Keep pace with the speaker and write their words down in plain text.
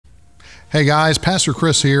Hey guys, Pastor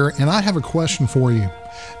Chris here, and I have a question for you.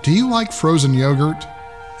 Do you like frozen yogurt?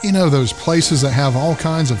 You know, those places that have all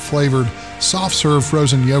kinds of flavored, soft-serve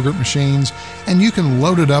frozen yogurt machines, and you can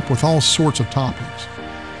load it up with all sorts of toppings.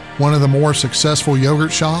 One of the more successful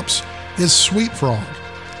yogurt shops is Sweet Frog.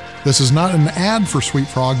 This is not an ad for Sweet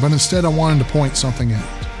Frog, but instead I wanted to point something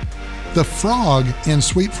out. The frog in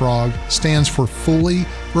Sweet Frog stands for fully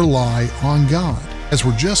rely on God. As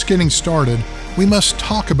we're just getting started, we must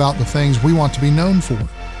talk about the things we want to be known for.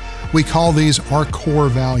 We call these our core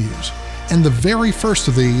values, and the very first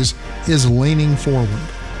of these is leaning forward.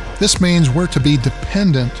 This means we're to be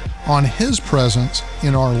dependent on His presence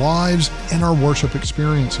in our lives and our worship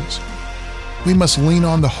experiences. We must lean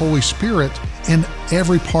on the Holy Spirit in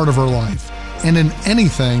every part of our life and in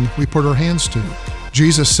anything we put our hands to.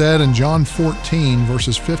 Jesus said in John 14,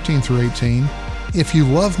 verses 15 through 18, "If you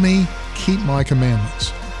love me, keep my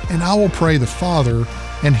commandments, and I will pray the Father,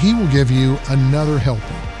 and He will give you another helper,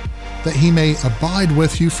 that He may abide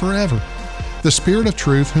with you forever, the Spirit of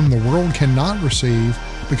truth, whom the world cannot receive,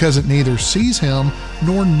 because it neither sees Him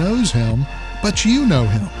nor knows Him, but you know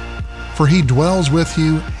Him, for He dwells with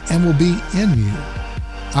you and will be in you.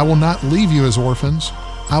 I will not leave you as orphans,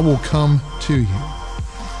 I will come to you."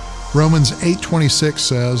 Romans 8:26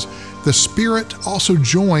 says, "The Spirit also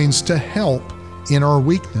joins to help in our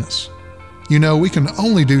weakness." You know, we can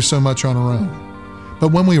only do so much on our own.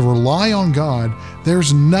 But when we rely on God,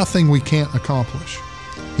 there's nothing we can't accomplish.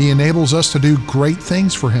 He enables us to do great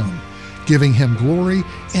things for Him, giving Him glory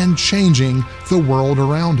and changing the world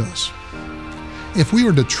around us. If we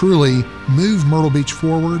are to truly move Myrtle Beach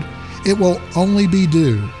forward, it will only be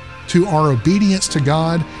due to our obedience to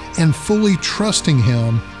God and fully trusting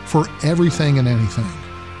Him for everything and anything.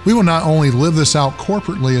 We will not only live this out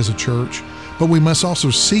corporately as a church, but we must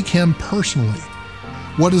also seek Him personally.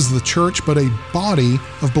 What is the church but a body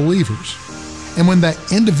of believers? And when that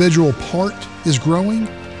individual part is growing,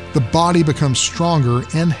 the body becomes stronger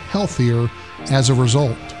and healthier as a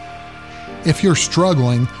result. If you're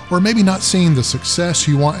struggling or maybe not seeing the success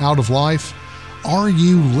you want out of life, are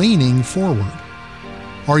you leaning forward?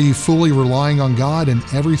 Are you fully relying on God in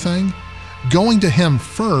everything? Going to Him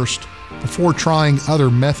first before trying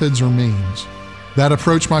other methods or means. That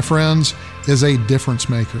approach, my friends, is a difference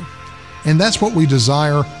maker. And that's what we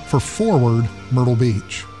desire for Forward Myrtle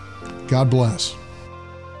Beach. God bless.